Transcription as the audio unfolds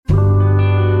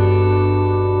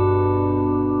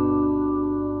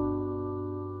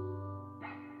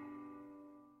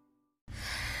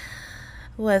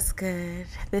What's good?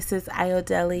 This is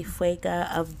Ayodele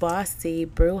Fuega of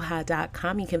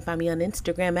BossyBruja.com. You can find me on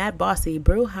Instagram at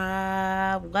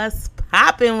BossyBruja. What's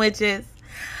poppin', witches?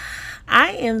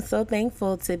 I am so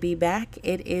thankful to be back.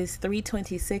 It is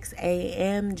 3:26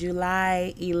 a.m.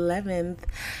 July 11th,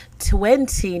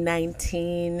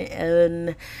 2019,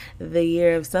 in the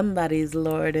year of somebody's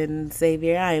Lord and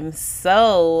Savior. I am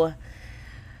so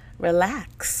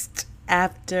relaxed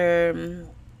after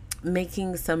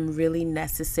making some really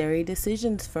necessary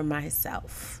decisions for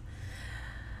myself.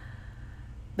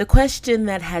 The question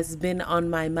that has been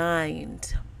on my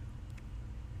mind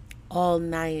all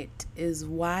night is,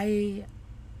 why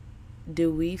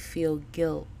do we feel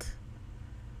guilt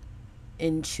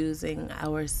in choosing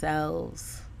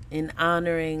ourselves, in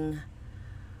honoring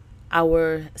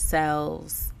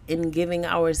ourselves, in giving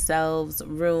ourselves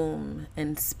room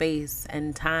and space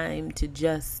and time to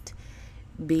just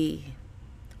be?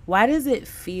 Why does it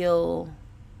feel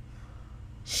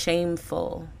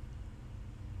shameful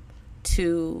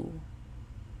to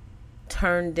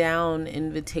turn down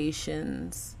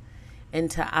invitations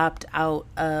and to opt out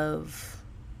of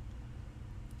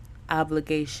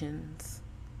obligations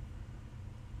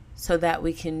so that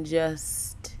we can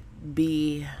just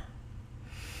be?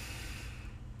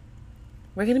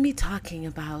 We're going to be talking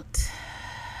about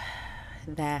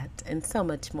that and so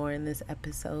much more in this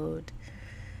episode.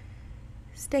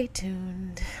 Stay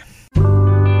tuned.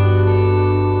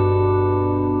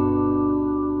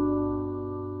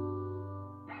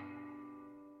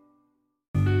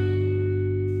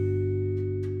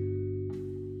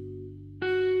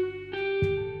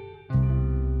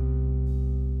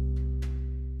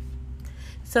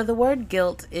 So the word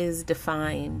guilt is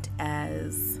defined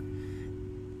as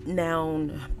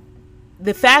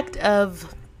the fact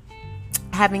of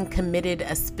having committed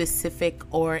a specific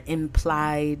or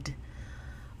implied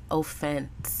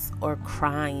offense or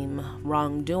crime,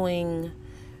 wrongdoing,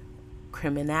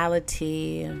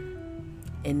 criminality,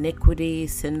 iniquity,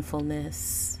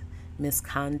 sinfulness,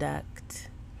 misconduct,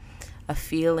 a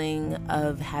feeling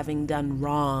of having done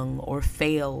wrong or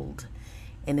failed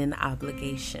in an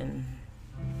obligation.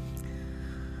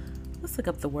 Let's look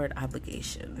up the word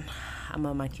obligation. I'm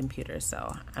on my computer,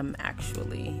 so I'm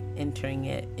actually entering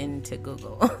it into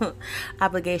Google.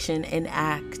 Obligation, an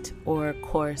act or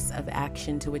course of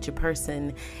action to which a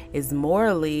person is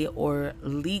morally or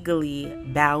legally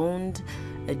bound,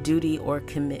 a duty or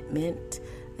commitment,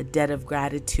 a debt of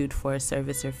gratitude for a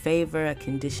service or favor, a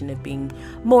condition of being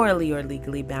morally or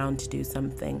legally bound to do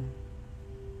something.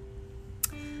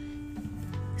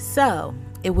 So,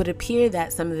 it would appear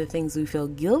that some of the things we feel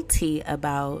guilty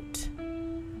about,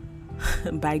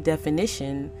 by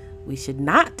definition, we should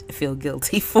not feel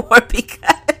guilty for,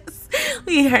 because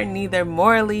we are neither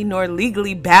morally nor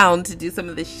legally bound to do some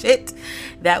of the shit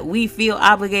that we feel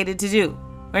obligated to do.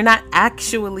 We're not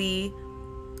actually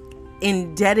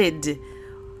indebted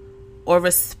or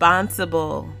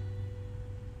responsible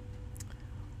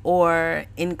or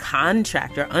in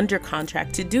contract or under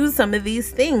contract to do some of these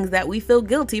things that we feel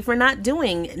guilty for not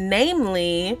doing,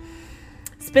 namely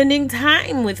spending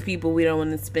time with people we don't want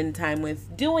to spend time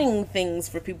with, doing things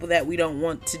for people that we don't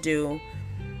want to do.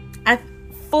 I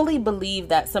fully believe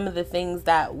that some of the things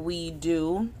that we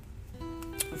do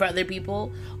for other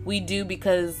people, we do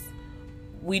because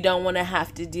we don't want to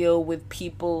have to deal with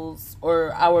people's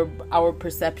or our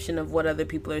perception of what other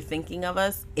people are thinking of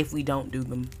us if we don't do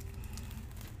them.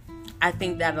 I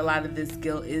think that a lot of this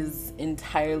guilt is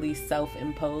entirely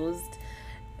self-imposed,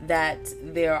 that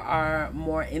there are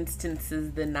more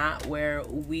instances than not where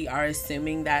we are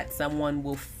assuming that someone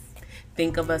will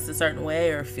think of us a certain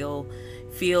way or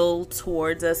feel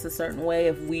towards us a certain way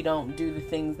if we don't do the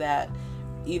things that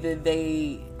either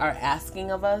they are asking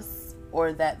of us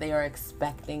or that they are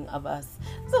expecting of us.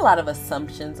 There's a lot of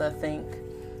assumptions, I think,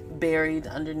 buried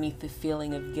underneath the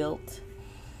feeling of guilt.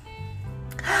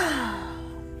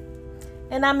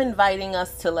 And I'm inviting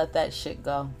us to let that shit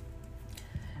go.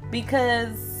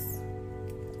 Because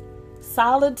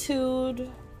solitude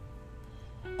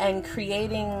and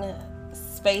creating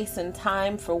space and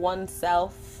time for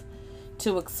oneself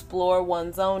to explore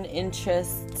one's own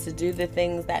interests, to do the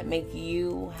things that make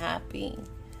you happy,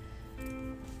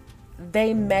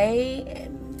 they may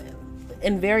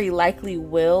and very likely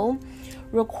will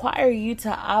require you to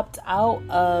opt out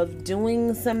of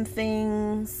doing some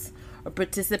things or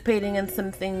participating in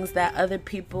some things that other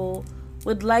people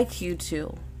would like you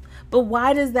to. But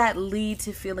why does that lead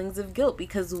to feelings of guilt?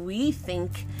 Because we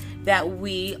think that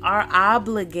we are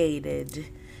obligated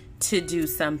to do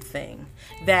something,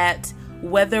 that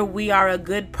whether we are a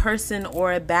good person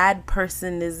or a bad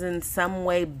person is in some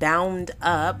way bound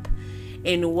up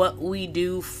in what we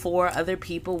do for other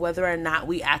people, whether or not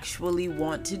we actually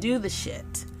want to do the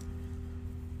shit.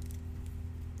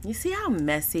 You see how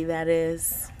messy that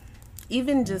is?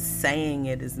 Even just saying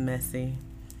it is messy.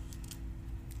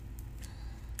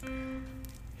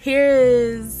 Here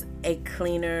is a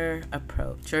cleaner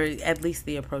approach, or at least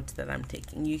the approach that I'm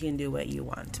taking. You can do what you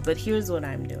want, but here's what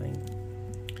I'm doing.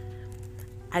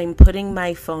 I'm putting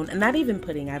my phone, and not even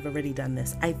putting, I've already done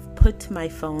this. I've put my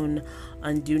phone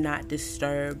on Do Not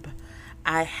Disturb.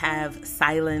 I have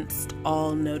silenced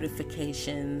all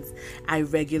notifications. I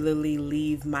regularly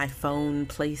leave my phone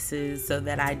places so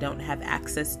that I don't have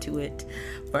access to it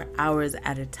for hours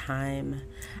at a time.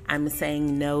 I'm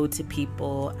saying no to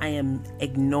people. I am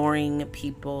ignoring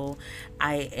people.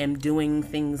 I am doing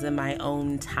things in my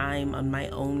own time, on my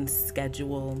own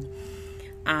schedule.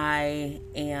 I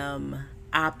am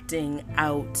opting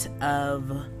out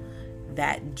of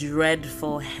that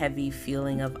dreadful, heavy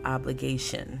feeling of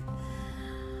obligation.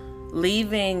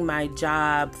 Leaving my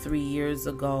job 3 years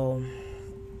ago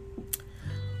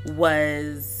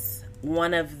was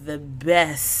one of the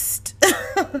best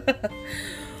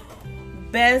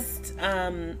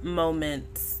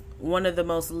moments, one of the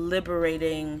most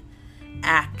liberating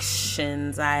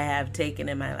actions I have taken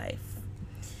in my life.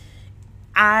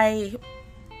 I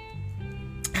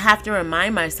have to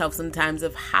remind myself sometimes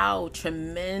of how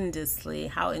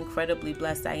incredibly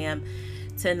blessed I am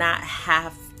to not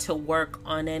have to work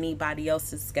on anybody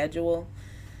else's schedule,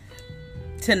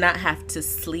 to not have to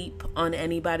sleep on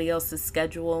anybody else's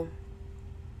schedule,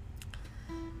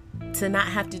 to not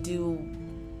have to do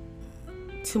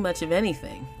too much of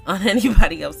anything on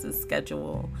anybody else's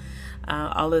schedule.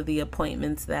 All of the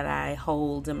appointments that I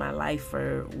hold in my life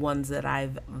are ones that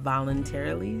I've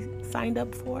voluntarily signed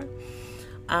up for.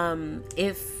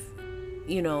 If,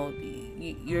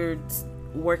 you're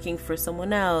working for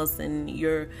someone else and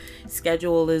your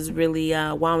schedule is really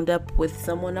wound up with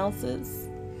someone else's,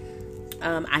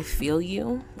 I feel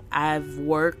you. I've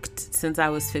worked since I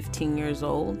was 15 years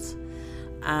old,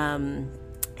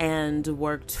 and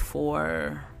worked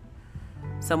for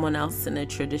someone else in a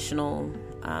traditional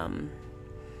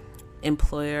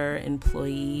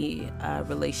employer-employee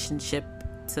relationship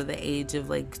to the age of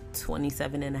like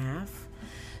 27 and a half.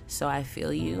 So I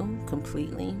feel you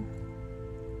completely.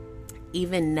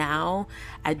 Even now,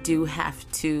 I do have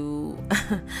to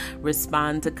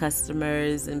respond to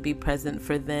customers and be present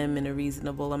for them in a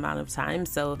reasonable amount of time.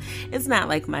 So it's not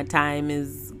like my time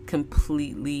is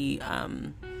completely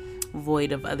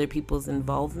void of other people's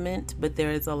involvement, but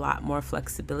there is a lot more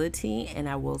flexibility. And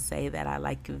I will say that I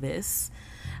like this.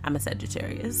 I'm a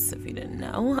Sagittarius, if you didn't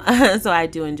know. So I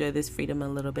do enjoy this freedom a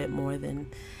little bit more than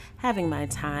having my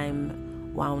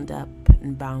time wound up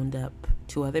and bound up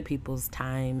to other people's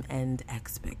time and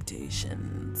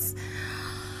expectations.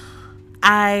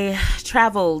 I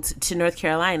traveled to North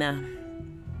Carolina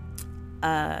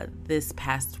this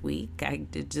past week. I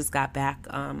just got back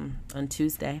on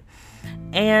Tuesday.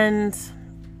 And,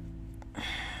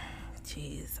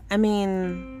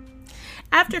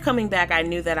 after coming back, I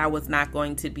knew that I was not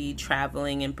going to be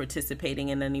traveling and participating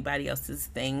in anybody else's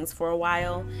things for a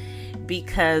while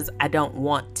because I don't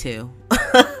want to.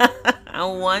 I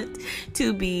want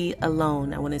to be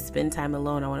alone. I want to spend time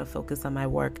alone. I want to focus on my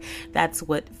work. That's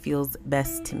what feels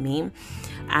best to me.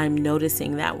 I'm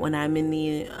noticing that when I'm in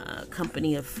the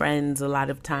company of friends, a lot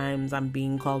of times I'm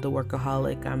being called a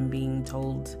workaholic. I'm being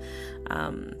told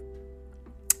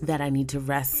that I need to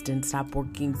rest and stop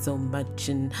working so much,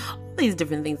 and all these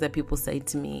different things that people say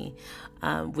to me,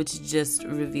 which just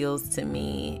reveals to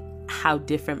me how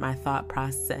different my thought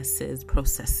processes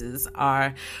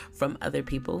are from other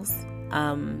people's,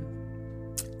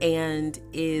 and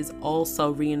is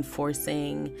also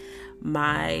reinforcing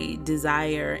my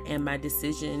desire and my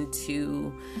decision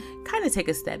to kind of take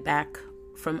a step back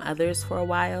from others for a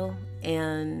while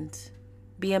and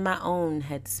be in my own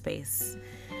headspace,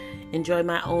 enjoy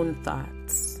my own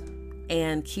thoughts,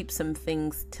 and keep some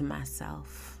things to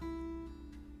myself.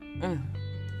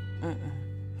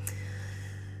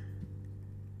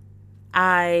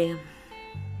 I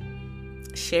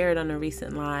shared on a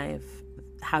recent live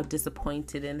how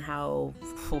disappointed and how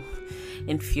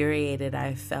infuriated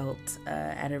I felt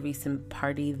at a recent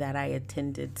party that I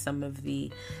attended. Some of the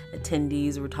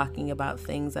attendees were talking about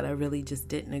things that I really just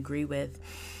didn't agree with.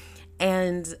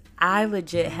 And I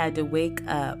legit had to wake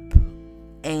up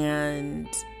and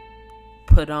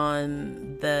put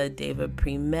on the Diva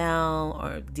Premal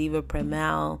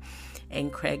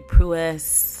and Craig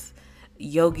Pruess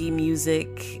yogi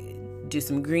music, do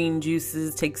some green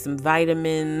juices, take some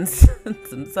vitamins,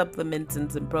 some supplements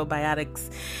and some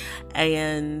probiotics,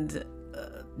 and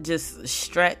just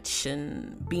stretch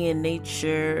and be in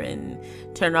nature and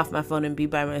turn off my phone and be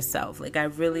by myself. Like, I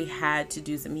really had to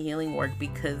do some healing work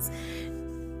because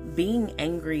being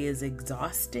angry is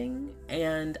exhausting,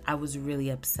 and I was really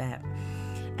upset.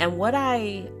 And what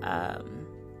I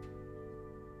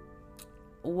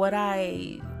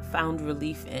found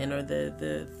relief in, or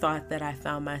the thought that I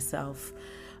found myself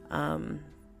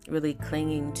really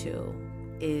clinging to,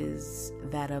 is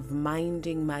that of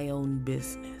minding my own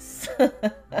business,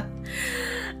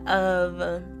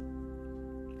 of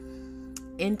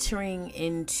entering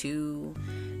into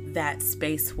that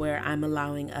space where I'm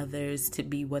allowing others to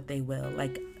be what they will.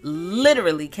 Like,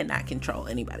 literally cannot control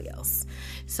anybody else.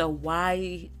 So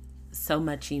why so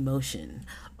much emotion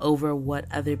over what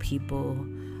other people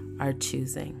are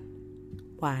choosing?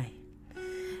 Why?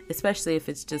 Especially if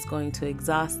it's just going to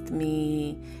exhaust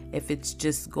me, if it's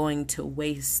just going to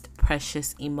waste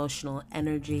precious emotional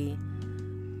energy.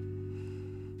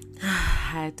 I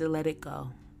had to let it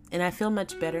go. And I feel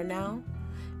much better now,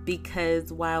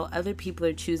 because while other people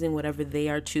are choosing whatever they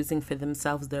are choosing for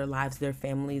themselves, their lives, their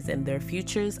families, and their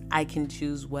futures, I can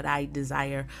choose what I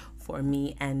desire for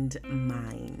me and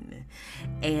mine.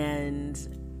 And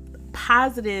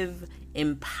positive,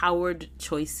 empowered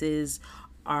choices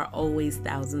are always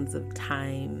thousands of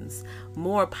times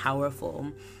more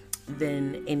powerful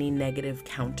than any negative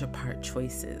counterpart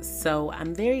choices. So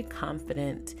I'm very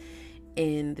confident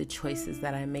in the choices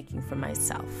that I'm making for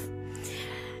myself.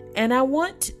 And I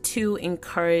want to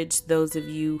encourage those of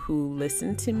you who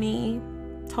listen to me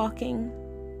talking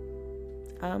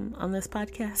on this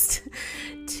podcast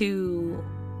to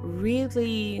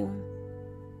really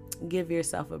give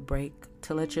yourself a break,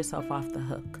 to let yourself off the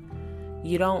hook.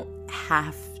 You don't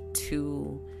have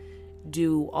to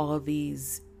do all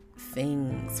these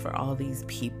things for all these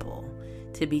people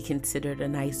to be considered a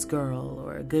nice girl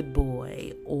or a good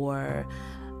boy or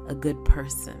a good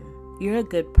person. You're a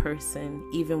good person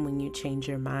even when you change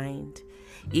your mind,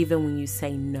 even when you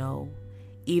say no,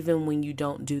 even when you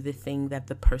don't do the thing that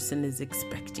the person is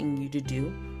expecting you to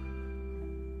do.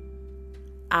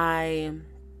 I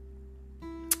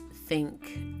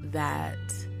think that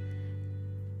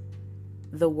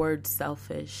the word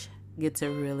selfish gets a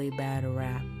really bad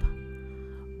rap.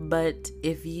 But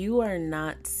if you are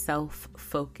not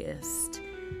self-focused,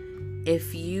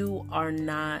 if you are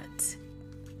not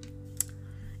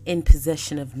in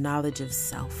possession of knowledge of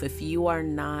self, if you are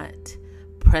not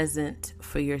present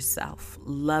for yourself,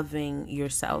 loving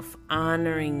yourself,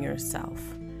 honoring yourself,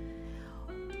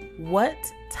 what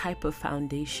type of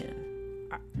foundation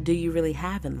do you really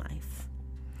have in life?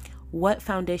 What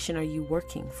foundation are you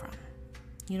working from?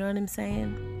 You know what I'm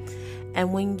saying?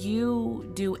 And when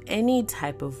you do any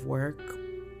type of work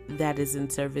that is in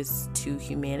service to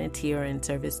humanity or in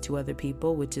service to other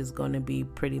people, which is going to be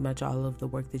pretty much all of the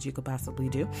work that you could possibly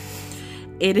do,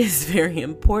 it is very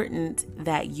important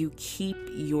that you keep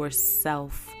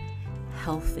yourself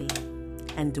healthy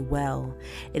and well.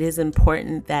 It is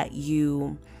important that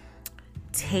you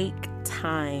take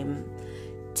time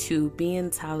to be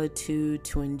in solitude,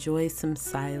 to enjoy some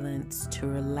silence, to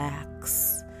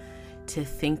relax, to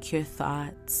think your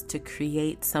thoughts, to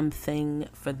create something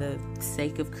for the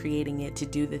sake of creating it, to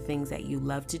do the things that you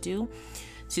love to do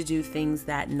things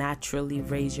that naturally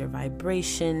raise your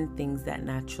vibration, things that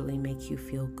naturally make you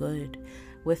feel good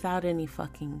without any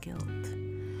fucking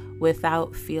guilt,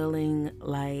 without feeling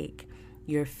like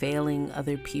you're failing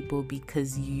other people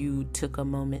because you took a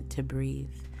moment to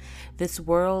breathe. This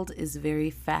world is very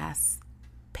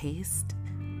fast-paced.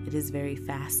 It is very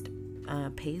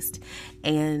fast-paced,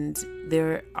 and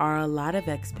there are a lot of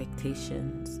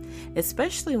expectations,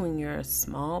 especially when you're a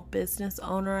small business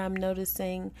owner. I'm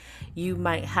noticing you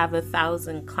might have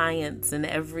 1,000 clients and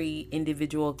every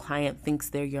individual client thinks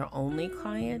they're your only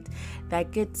client.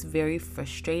 That gets very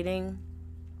frustrating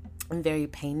and very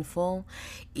painful.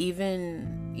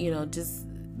 Even, just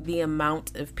the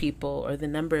amount of people or the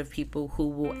number of people who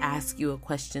will ask you a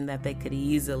question that they could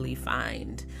easily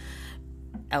find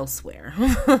elsewhere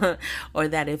or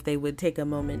that if they would take a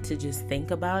moment to just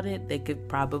think about it, they could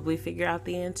probably figure out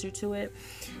the answer to it.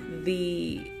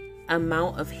 The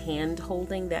amount of hand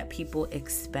holding that people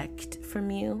expect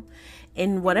from you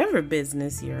in whatever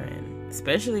business you're in,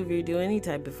 especially if you do any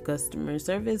type of customer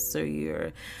service or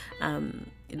you're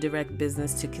direct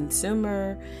business to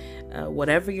consumer,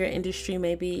 whatever your industry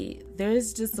may be,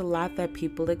 there's just a lot that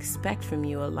people expect from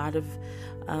you, a lot of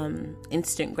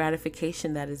instant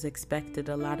gratification that is expected,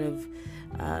 a lot of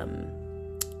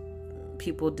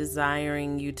people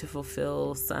desiring you to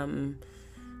fulfill some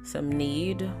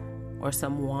need or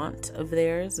some want of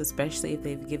theirs, especially if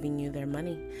they've given you their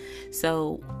money.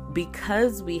 So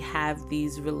because we have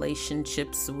these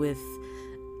relationships with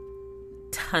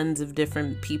tons of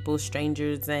different people,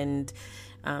 strangers, and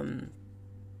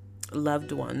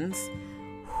loved ones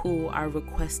who are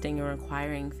requesting or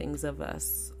requiring things of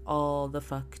us all the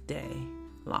fuck day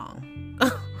long,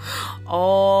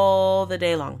 all the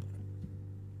day long.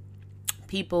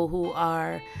 People who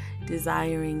are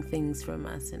desiring things from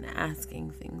us and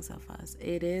asking things of us.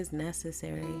 It is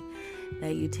necessary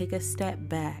that you take a step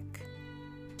back,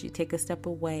 that you take a step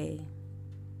away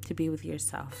to be with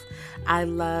yourself. I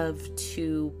love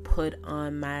to put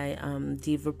on my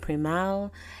Diva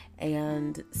Primal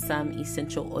and some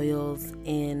essential oils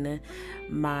in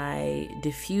my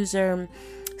diffuser,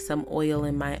 some oil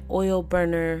in my oil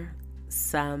burner,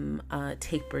 some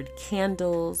tapered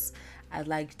candles. I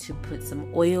like to put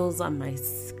some oils on my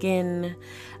skin.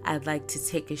 I'd like to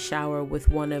take a shower with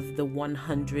one of the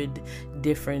 100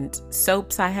 different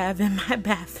soaps I have in my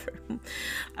bathroom.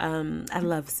 I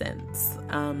love scents.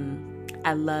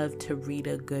 I love to read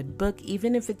a good book,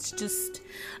 even if it's just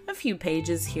a few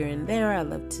pages here and there. I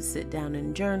love to sit down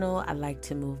and journal. I like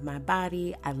to move my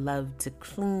body. I love to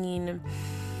clean.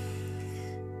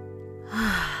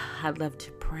 I love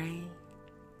to pray.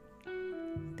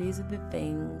 These are the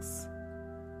things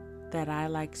that I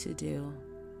like to do.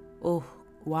 Oh,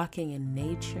 walking in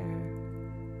nature,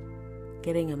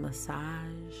 getting a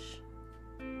massage,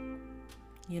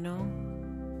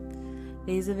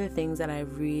 These are the things that I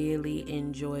really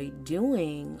enjoy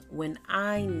doing when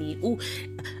I need,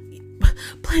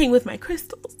 playing with my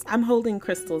crystals. I'm holding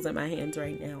crystals in my hands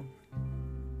right now.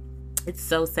 It's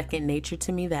so second nature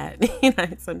to me that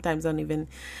I sometimes don't even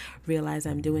realize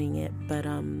I'm doing it. But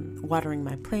watering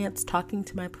my plants, talking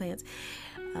to my plants,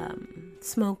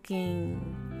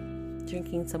 smoking,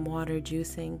 drinking some water,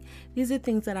 juicing. These are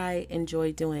things that I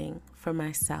enjoy doing for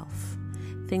myself.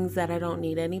 Things that I don't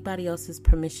need anybody else's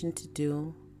permission to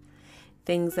do.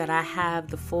 Things that I have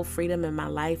the full freedom in my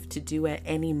life to do at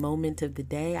any moment of the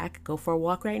day. I could go for a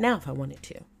walk right now if I wanted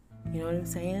to. You know what I'm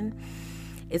saying?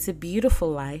 It's a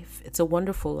beautiful life. It's a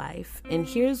wonderful life. And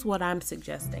here's what I'm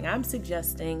suggesting. I'm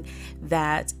suggesting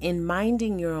that in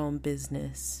minding your own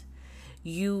business,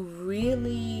 you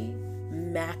really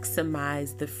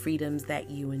maximize the freedoms that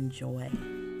you enjoy,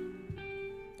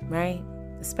 right?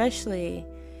 Especially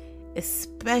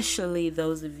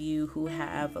those of you who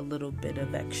have a little bit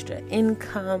of extra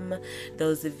income,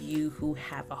 those of you who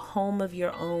have a home of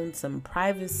your own, some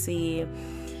privacy,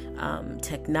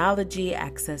 technology,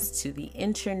 access to the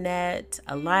internet,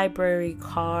 a library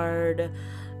card,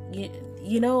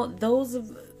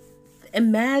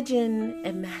 imagine,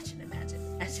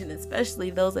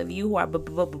 especially those of you who are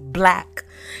black.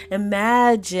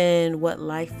 Imagine what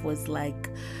life was like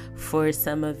for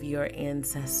some of your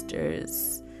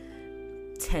ancestors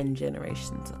 10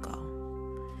 generations ago.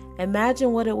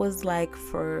 Imagine what it was like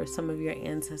for some of your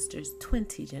ancestors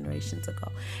 20 generations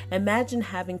ago. Imagine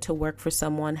having to work for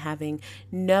someone, having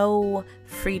no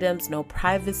freedoms, no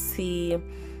privacy,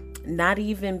 not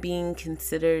even being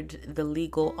considered the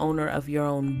legal owner of your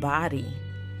own body,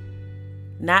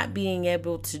 not being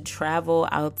able to travel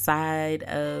outside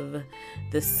of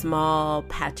the small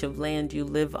patch of land you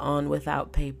live on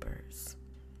without papers.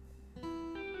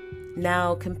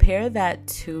 Now compare that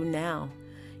to now.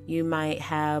 You might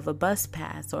have a bus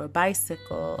pass or a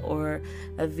bicycle or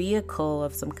a vehicle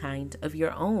of some kind of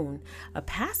your own, a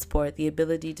passport, the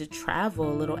ability to travel,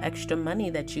 a little extra money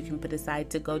that you can put aside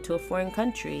to go to a foreign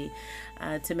country,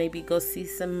 to maybe go see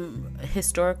some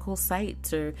historical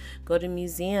sites or go to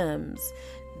museums.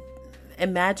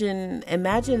 Imagine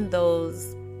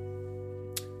those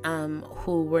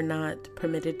who were not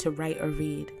permitted to write or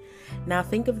read. Now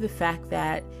think of the fact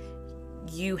that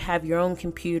you have your own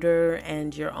computer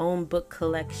and your own book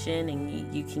collection,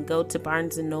 and you can go to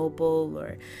Barnes & Noble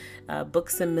or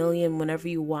Books A Million whenever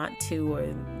you want to, or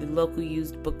the local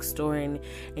used bookstore, and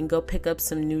go pick up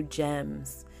some new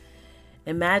gems.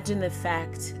 Imagine the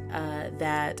fact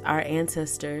that our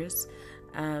ancestors,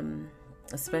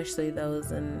 especially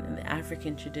those in the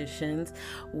African traditions,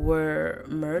 were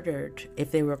murdered if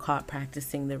they were caught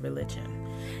practicing the religion.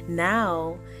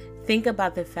 Now, think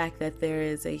about the fact that there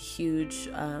is a huge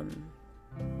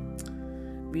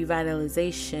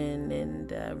revitalization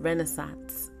and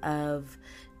renaissance of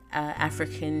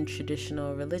African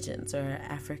traditional religions, or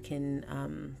African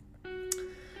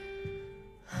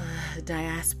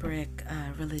diasporic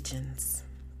religions,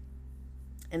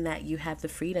 and that you have the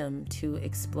freedom to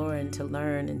explore and to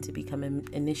learn and to become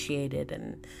initiated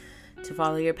and to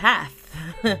follow your path,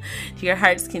 to your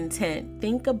heart's content.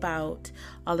 Think about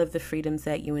all of the freedoms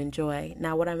that you enjoy.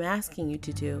 Now, what I'm asking you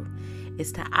to do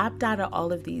is to opt out of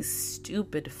all of these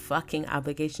stupid fucking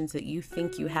obligations that you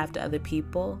think you have to other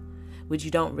people, which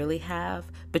you don't really have,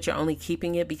 but you're only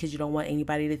keeping it because you don't want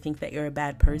anybody to think that you're a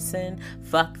bad person.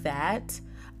 Fuck that.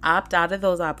 Opt out of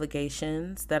those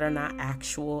obligations that are not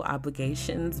actual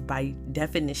obligations. By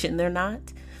definition, they're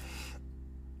not.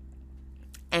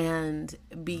 And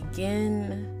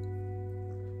begin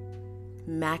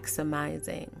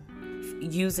maximizing,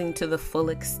 using to the full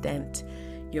extent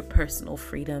your personal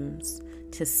freedoms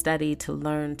to study, to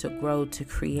learn, to grow, to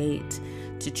create,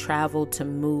 to travel, to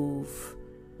move,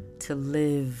 to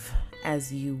live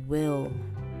as you will.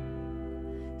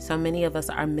 So many of us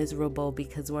are miserable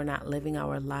because we're not living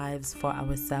our lives for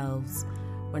ourselves.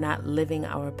 We're not living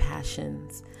our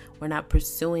passions. We're not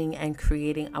pursuing and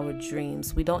creating our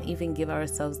dreams. We don't even give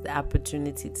ourselves the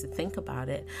opportunity to think about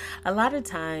it. A lot of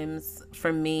times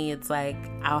for me, it's like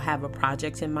I'll have a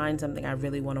project in mind, something I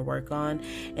really want to work on.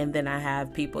 And then I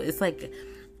have people, it's like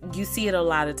you see it a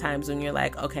lot of times when you're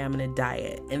like, okay, I'm going to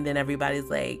diet. And then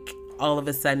everybody's like, all of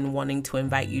a sudden wanting to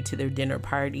invite you to their dinner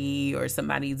party or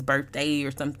somebody's birthday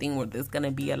or something where there's going to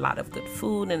be a lot of good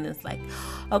food. And it's like,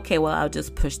 okay, well, I'll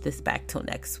just push this back till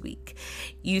next week.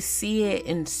 You see it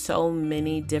in so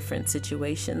many different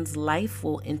situations. Life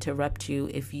will interrupt you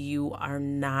if you are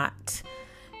not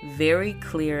very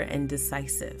clear and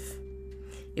decisive.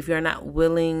 If you're not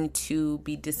willing to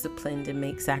be disciplined and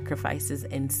make sacrifices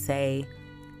and say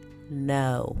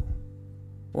no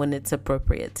when it's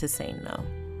appropriate to say no.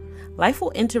 Life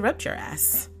will interrupt your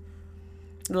ass.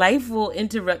 Life will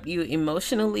interrupt you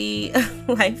emotionally.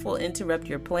 Life will interrupt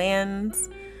your plans.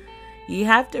 You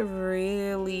have to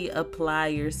really apply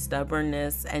your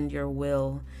stubbornness and your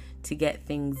will to get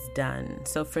things done.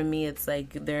 So for me, it's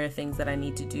like there are things that I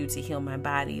need to do to heal my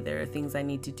body. There are things I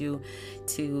need to do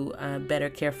to better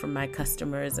care for my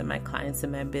customers and my clients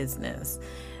and my business.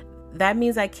 That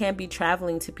means I can't be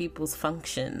traveling to people's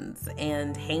functions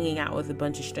and hanging out with a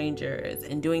bunch of strangers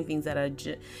and doing things that I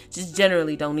just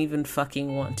generally don't even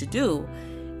fucking want to do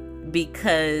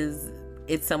because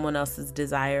it's someone else's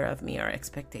desire of me or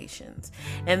expectations.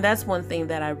 And that's one thing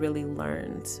that I really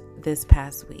learned this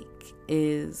past week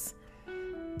is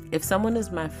if someone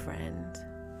is my friend,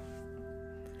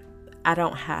 I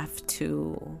don't have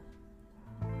to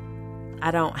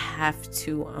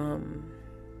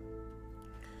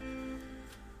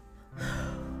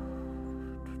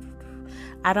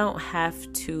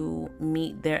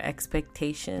meet their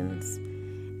expectations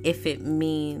if it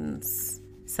means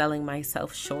selling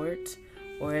myself short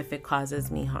or if it causes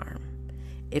me harm.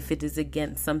 If it is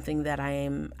against something that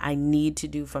I need to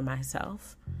do for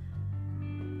myself,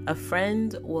 a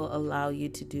friend will allow you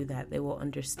to do that. They will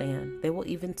understand. They will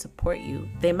even support you.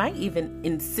 They might even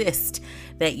insist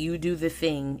that you do the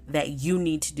thing that you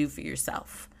need to do for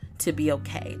yourself to be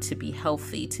okay, to be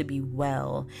healthy, to be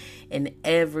well in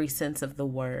every sense of the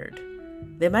word.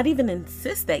 They might even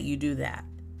insist that you do that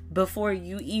before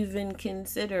you even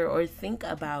consider or think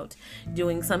about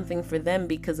doing something for them,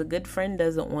 because a good friend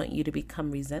doesn't want you to become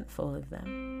resentful of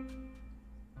them.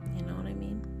 You know what I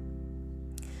mean?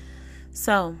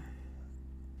 So,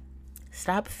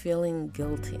 stop feeling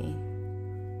guilty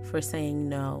for saying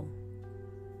no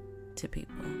to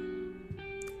people.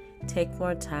 Take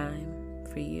more time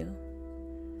for you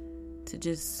to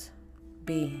just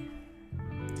be.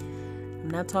 I'm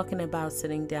not talking about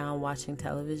sitting down watching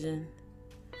television.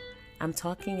 I'm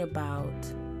talking about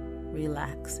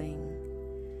relaxing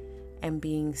and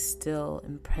being still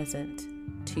and present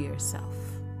to yourself.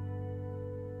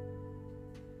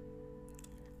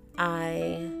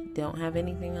 I don't have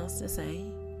anything else to say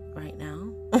right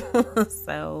now,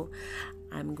 so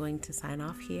I'm going to sign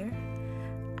off here.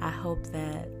 I hope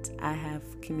that I have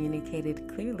communicated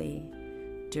clearly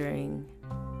during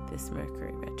this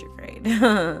Mercury retrograde.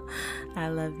 I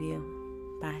love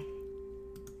you. Bye.